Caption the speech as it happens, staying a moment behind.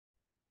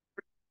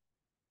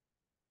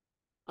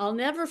I'll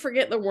never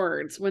forget the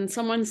words when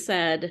someone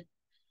said,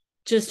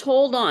 just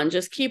hold on,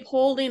 just keep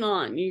holding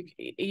on.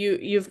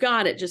 You've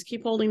got it. Just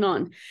keep holding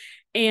on.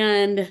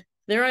 And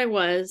there I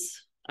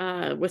was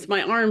with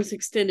my arms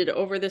extended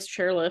over this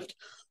chairlift,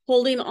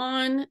 holding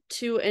on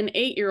to an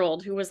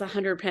 8-year-old who was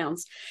 100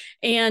 pounds.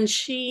 And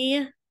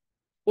she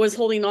was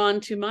holding on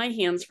to my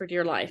hands for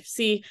dear life.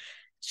 See,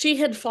 she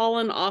had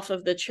fallen off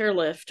of the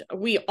chairlift.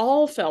 We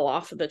all fell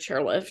off of the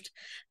chairlift,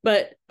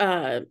 but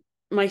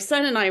my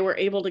son and I were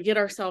able to get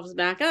ourselves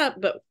back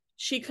up, but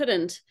she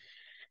couldn't.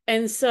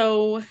 And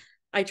so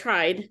I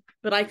tried,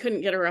 but I couldn't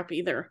get her up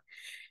either.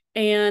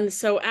 And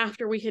so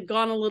after we had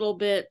gone a little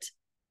bit,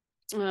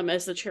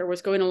 as the chair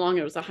was going along,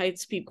 it was a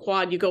high-speed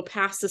quad. You go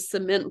past the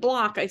cement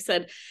block. I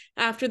said,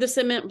 after the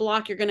cement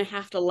block, you're going to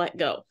have to let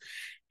go.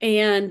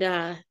 And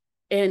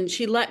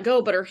she let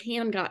go, but her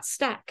hand got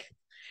stuck.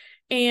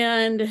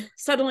 And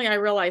suddenly I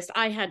realized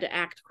I had to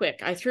act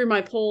quick. I threw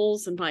my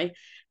poles and my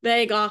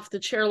bag off the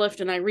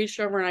chairlift, and I reached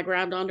over and I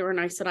grabbed onto her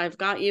and I said, I've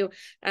got you.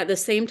 At the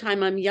same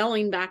time, I'm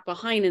yelling back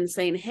behind and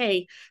saying,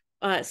 hey,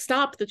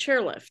 stop the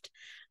chairlift.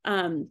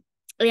 And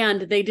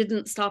they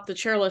didn't stop the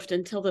chairlift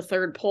until the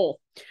third pole.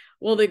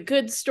 Well, the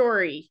good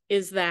story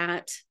is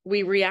that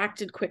we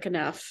reacted quick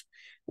enough.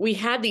 We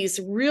had these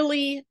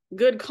really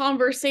good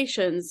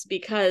conversations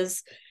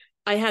because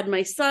I had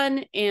my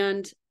son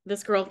and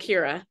this girl,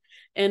 Kira,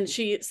 and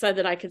she said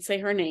that I could say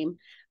her name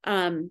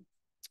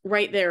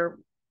right there.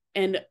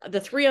 And the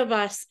three of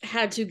us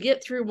had to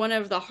get through one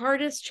of the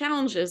hardest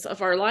challenges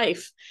of our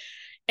life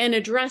and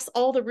address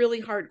all the really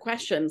hard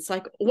questions.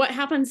 Like, what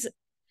happens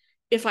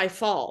if I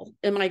fall?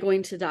 Am I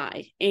going to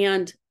die?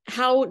 And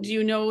how do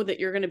you know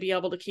that you're going to be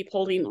able to keep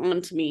holding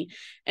on to me?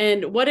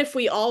 And what if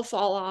we all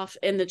fall off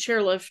in the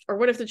chairlift? Or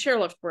what if the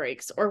chairlift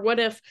breaks? Or what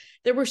if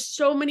there were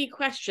so many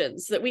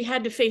questions that we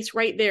had to face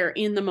right there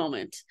in the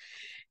moment?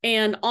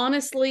 And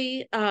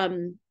honestly,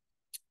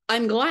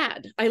 I'm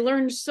glad. I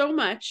learned so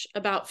much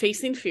about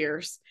facing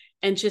fears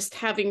and just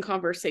having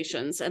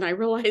conversations. And I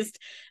realized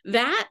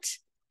that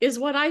is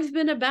what I've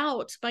been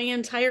about my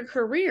entire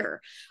career.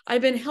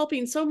 I've been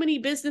helping so many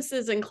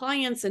businesses and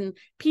clients and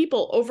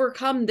people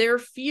overcome their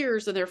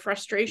fears and their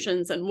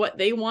frustrations and what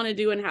they want to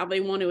do and how they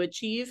want to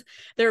achieve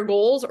their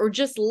goals or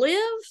just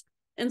live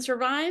and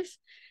survive.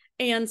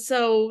 And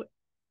so,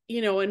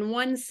 you know, in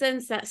one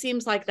sense, that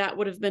seems like that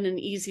would have been an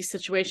easy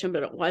situation,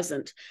 but it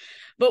wasn't.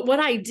 But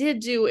what I did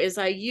do is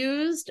I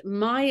used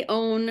my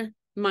own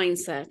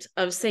mindset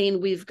of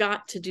saying, we've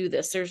got to do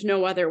this. There's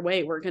no other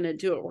way. We're going to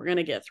do it. We're going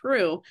to get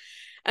through,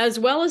 as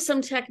well as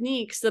some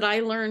techniques that I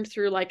learned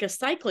through like a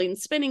cycling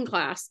spinning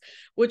class,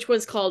 which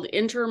was called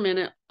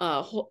intermittent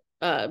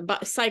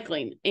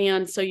cycling.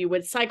 And so you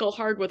would cycle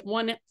hard with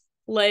one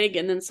leg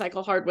and then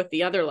cycle hard with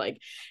the other leg.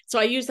 So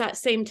I use that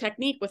same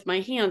technique with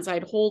my hands.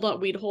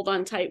 We'd hold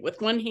on tight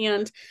with one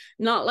hand,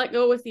 not let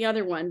go with the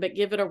other one, but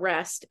give it a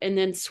rest and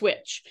then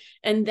switch.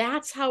 And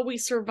that's how we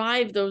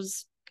survive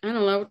those,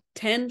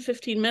 10,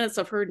 15 minutes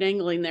of her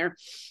dangling there.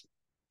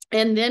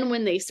 And then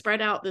when they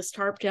spread out this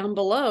tarp down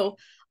below,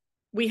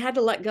 we had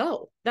to let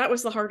go. That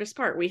was the hardest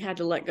part. We had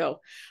to let go.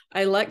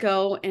 I let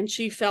go and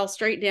she fell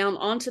straight down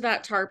onto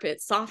that tarp.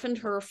 It softened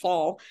her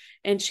fall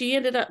and she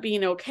ended up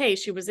being okay.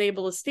 She was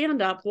able to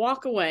stand up,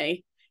 walk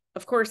away.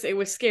 Of course, it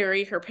was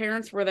scary. Her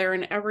parents were there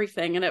and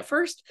everything. And at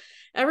first,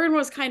 everyone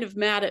was kind of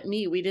mad at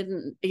me.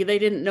 They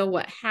didn't know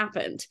what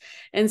happened.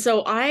 And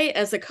so I,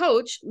 as a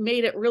coach,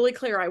 made it really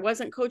clear. I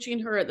wasn't coaching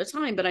her at the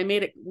time, but I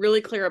made it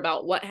really clear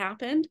about what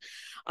happened.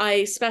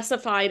 I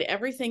specified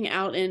everything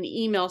out in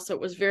email, so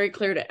it was very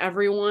clear to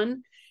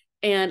everyone.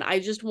 And I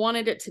just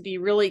wanted it to be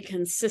really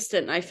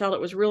consistent. I felt it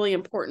was really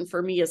important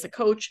for me as a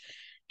coach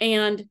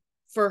and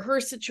for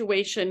her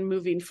situation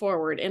moving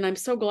forward. And I'm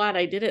so glad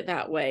I did it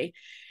that way.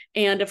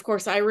 And of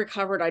course, I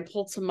recovered. I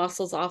pulled some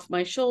muscles off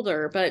my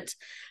shoulder, but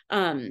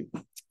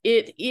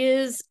it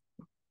is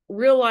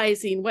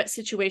realizing what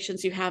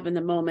situations you have in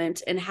the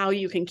moment and how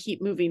you can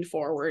keep moving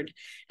forward.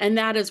 And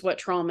that is what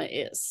trauma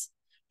is.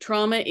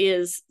 Trauma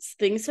is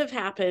things have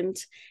happened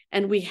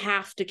and we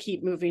have to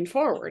keep moving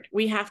forward.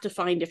 We have to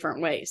find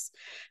different ways.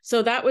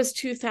 So that was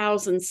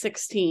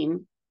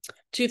 2016.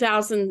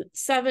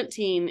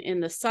 2017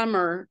 in the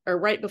summer, or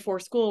right before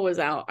school was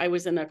out, I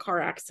was in a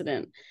car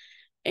accident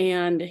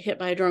and hit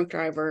by a drunk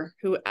driver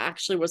who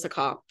actually was a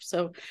cop.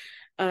 So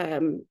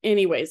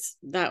anyways,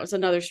 that was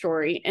another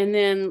story. And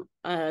then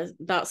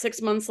about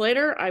 6 months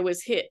later, I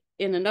was hit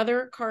in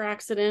another car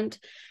accident.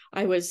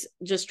 I was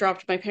just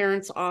dropped my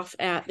parents off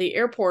at the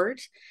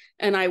airport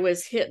and I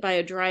was hit by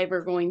a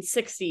driver going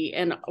 60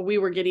 and we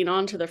were getting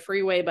onto the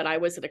freeway, but I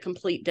was at a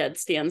complete dead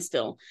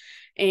standstill.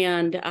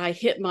 And I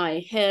hit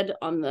my head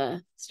on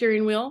the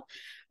steering wheel,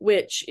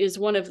 which is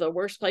one of the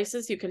worst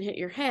places you can hit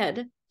your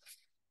head.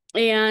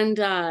 And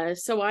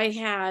so I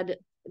had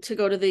to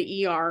go to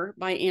the ER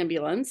by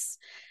ambulance.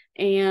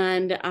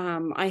 And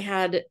I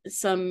had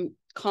some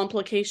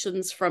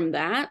complications from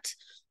that.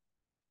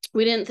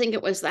 We didn't think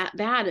it was that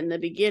bad in the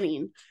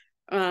beginning.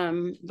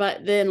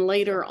 But then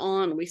later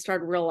on, we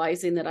started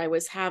realizing that I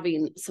was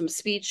having some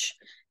speech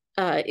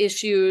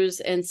issues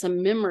and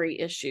some memory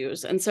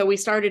issues. And so we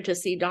started to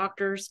see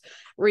doctors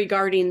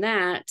regarding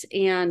that.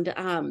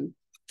 And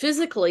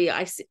physically,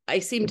 I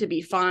seemed to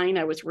be fine.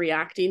 I was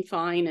reacting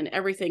fine and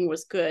everything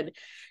was good.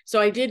 So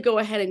I did go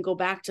ahead and go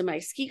back to my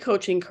ski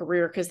coaching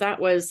career, because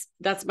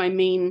that's my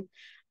main,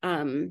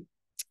 one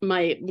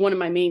of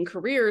my main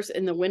careers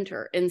in the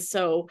winter. And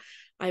so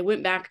I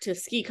went back to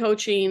ski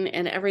coaching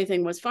and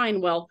everything was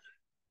fine. Well,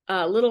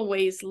 a little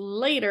ways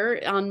later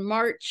on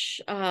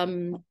March,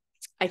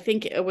 I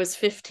think it was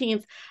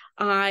 15th,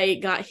 I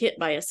got hit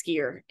by a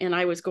skier, and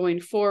I was going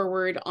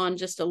forward on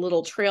just a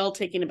little trail,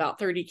 taking about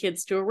 30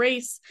 kids to a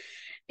race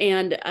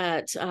and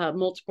at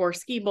Multipore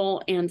Ski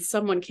Bowl, and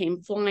someone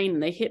came flying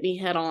and they hit me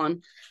head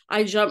on.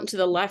 I jumped to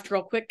the left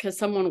real quick because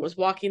someone was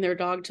walking their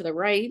dog to the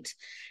right.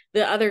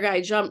 The other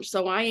guy jumped,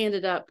 so I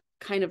ended up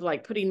kind of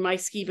like putting my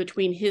ski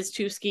between his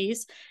two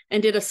skis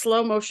and did a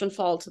slow motion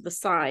fall to the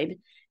side.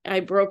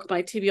 I broke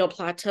my tibial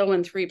plateau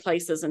in 3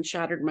 places and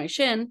shattered my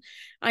shin.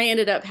 I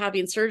ended up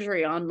having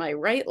surgery on my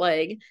right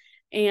leg,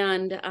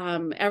 and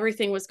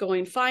everything was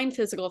going fine.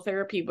 Physical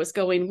therapy was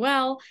going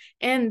well.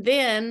 And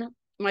then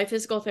my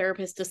physical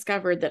therapist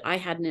discovered that I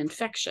had an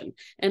infection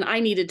and I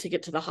needed to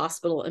get to the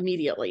hospital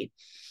immediately.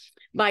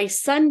 By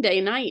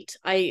Sunday night,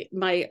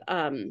 my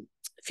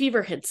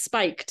fever had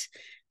spiked.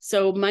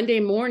 So Monday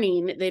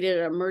morning, they did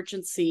an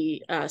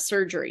emergency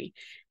surgery,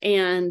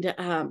 and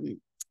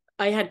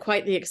I had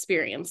quite the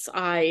experience.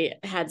 I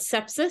had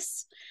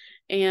sepsis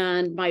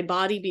and my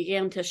body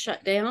began to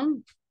shut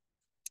down,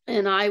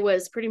 and I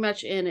was pretty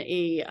much in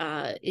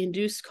a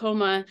induced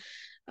coma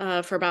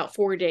for about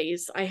 4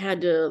 days. I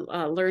had to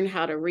learn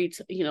how to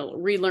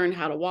relearn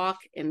how to walk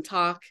and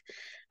talk.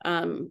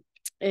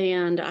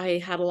 And I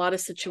had a lot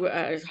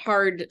of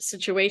hard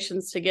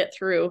situations to get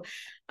through.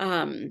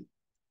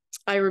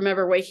 I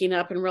remember waking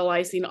up and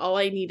realizing all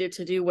I needed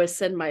to do was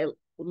send my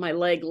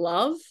leg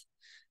love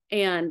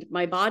and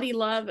my body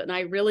love. And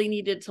I really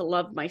needed to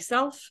love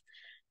myself,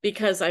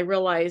 because I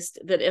realized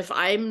that if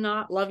I'm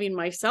not loving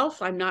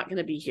myself, I'm not going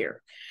to be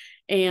here.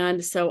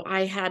 And so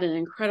I had an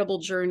incredible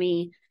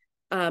journey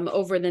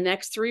over the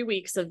next 3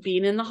 weeks of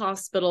being in the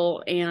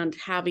hospital and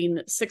having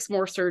 6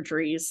 more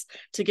surgeries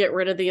to get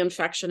rid of the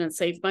infection and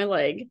save my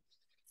leg.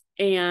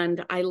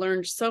 And I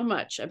learned so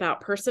much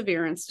about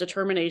perseverance,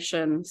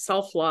 determination,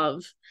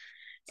 self-love,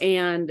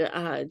 and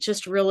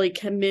just really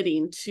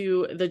committing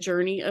to the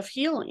journey of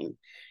healing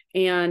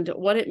and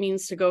what it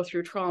means to go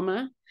through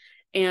trauma.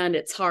 And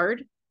it's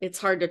hard. It's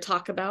hard to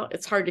talk about.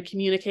 It's hard to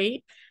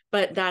communicate,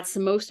 but that's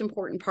the most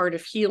important part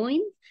of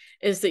healing,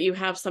 is that you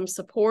have some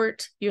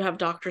support. You have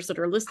doctors that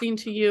are listening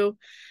to you.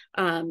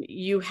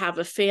 You have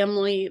a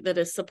family that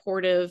is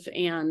supportive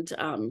and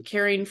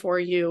caring for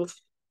you,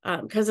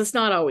 because it's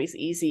not always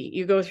easy.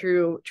 You go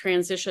through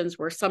transitions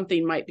where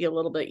something might be a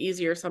little bit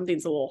easier,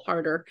 something's a little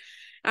harder.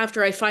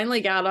 After I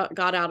finally got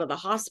out of the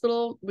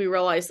hospital, we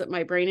realized that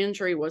my brain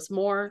injury was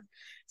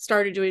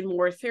started doing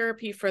more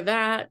therapy for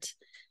that,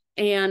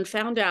 and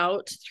found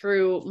out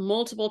through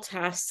multiple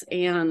tests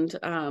and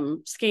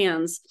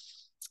scans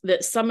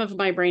that some of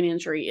my brain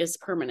injury is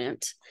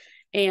permanent,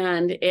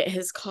 and it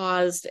has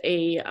caused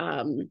a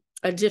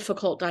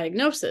difficult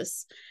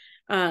diagnosis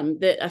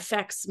that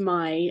affects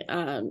my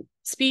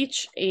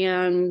speech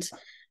and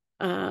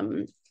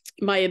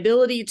my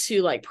ability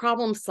to like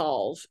problem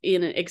solve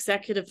in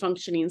executive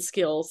functioning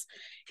skills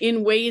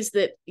in ways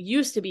that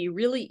used to be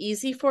really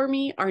easy for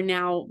me are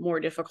now more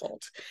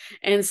difficult.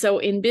 And so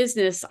in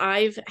business,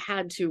 I've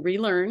had to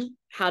relearn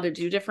how to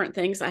do different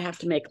things. I have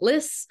to make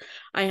lists.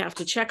 I have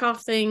to check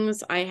off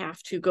things. I have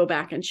to go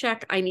back and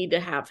check. I need to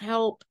have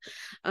help.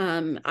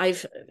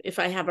 If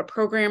I have a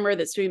programmer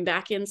that's doing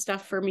back end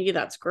stuff for me,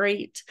 that's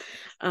great.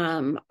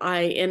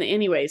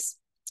 Anyways,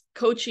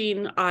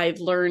 coaching,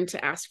 I've learned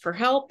to ask for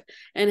help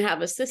and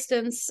have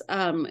assistance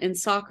in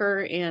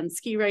soccer and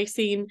ski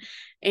racing.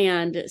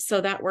 And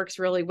so that works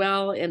really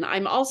well. And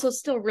I'm also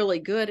still really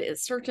good at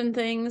certain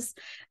things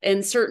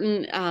and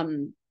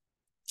certain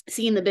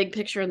seeing the big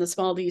picture and the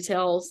small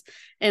details,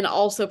 and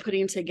also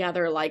putting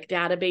together like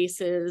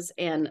databases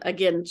and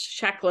again,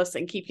 checklists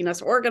and keeping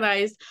us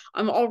organized.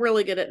 I'm all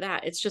really good at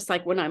that. It's just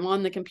like when I'm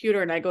on the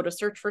computer and I go to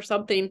search for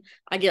something,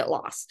 I get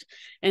lost.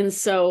 And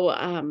so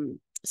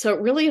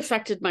it really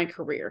affected my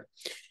career.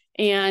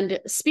 And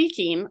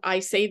speaking,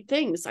 I say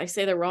things, I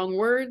say the wrong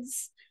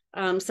words.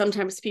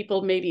 Sometimes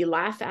people maybe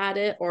laugh at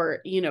it or,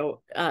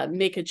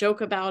 make a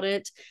joke about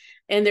it.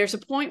 And there's a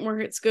point where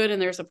it's good and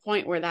there's a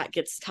point where that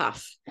gets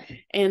tough.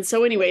 And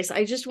so anyways,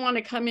 I just want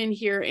to come in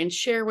here and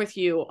share with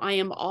you, I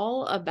am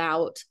all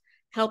about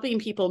helping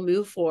people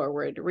move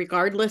forward,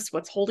 regardless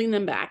what's holding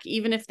them back,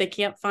 even if they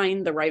can't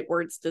find the right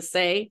words to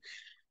say.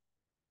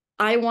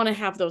 I want to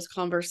have those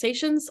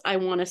conversations. I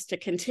want us to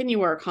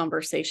continue our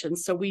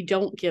conversations so we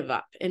don't give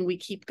up and we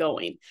keep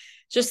going.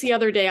 Just the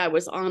other day, I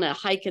was on a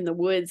hike in the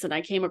woods and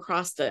I came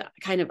across a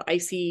kind of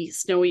icy,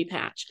 snowy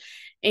patch.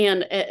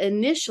 And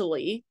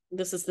initially,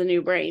 this is the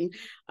new brain,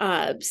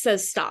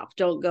 says, stop,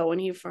 don't go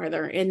any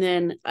farther. And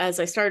then as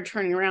I started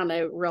turning around, I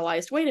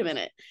realized, wait a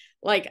minute,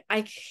 like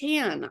I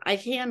can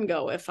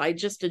go if I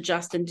just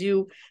adjust and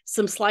do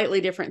some slightly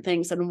different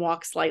things and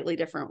walk slightly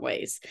different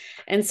ways.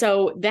 And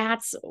so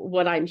that's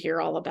what I'm here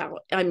all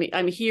about.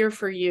 I'm here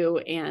for you,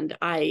 and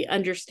I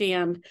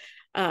understand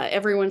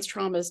everyone's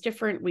trauma is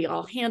different. We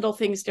all handle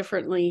things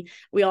differently.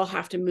 We all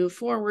have to move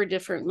forward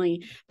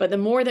differently. But the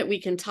more that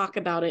we can talk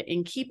about it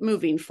and keep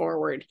moving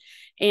forward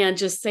and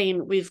just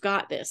saying, we've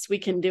got this, we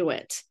can do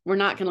it. We're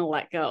not going to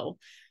let go.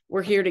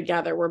 We're here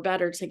together. We're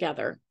better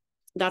together.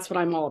 That's what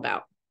I'm all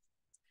about.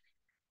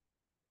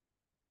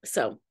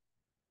 So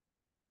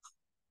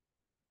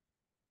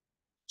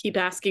keep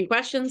asking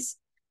questions,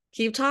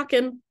 keep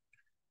talking.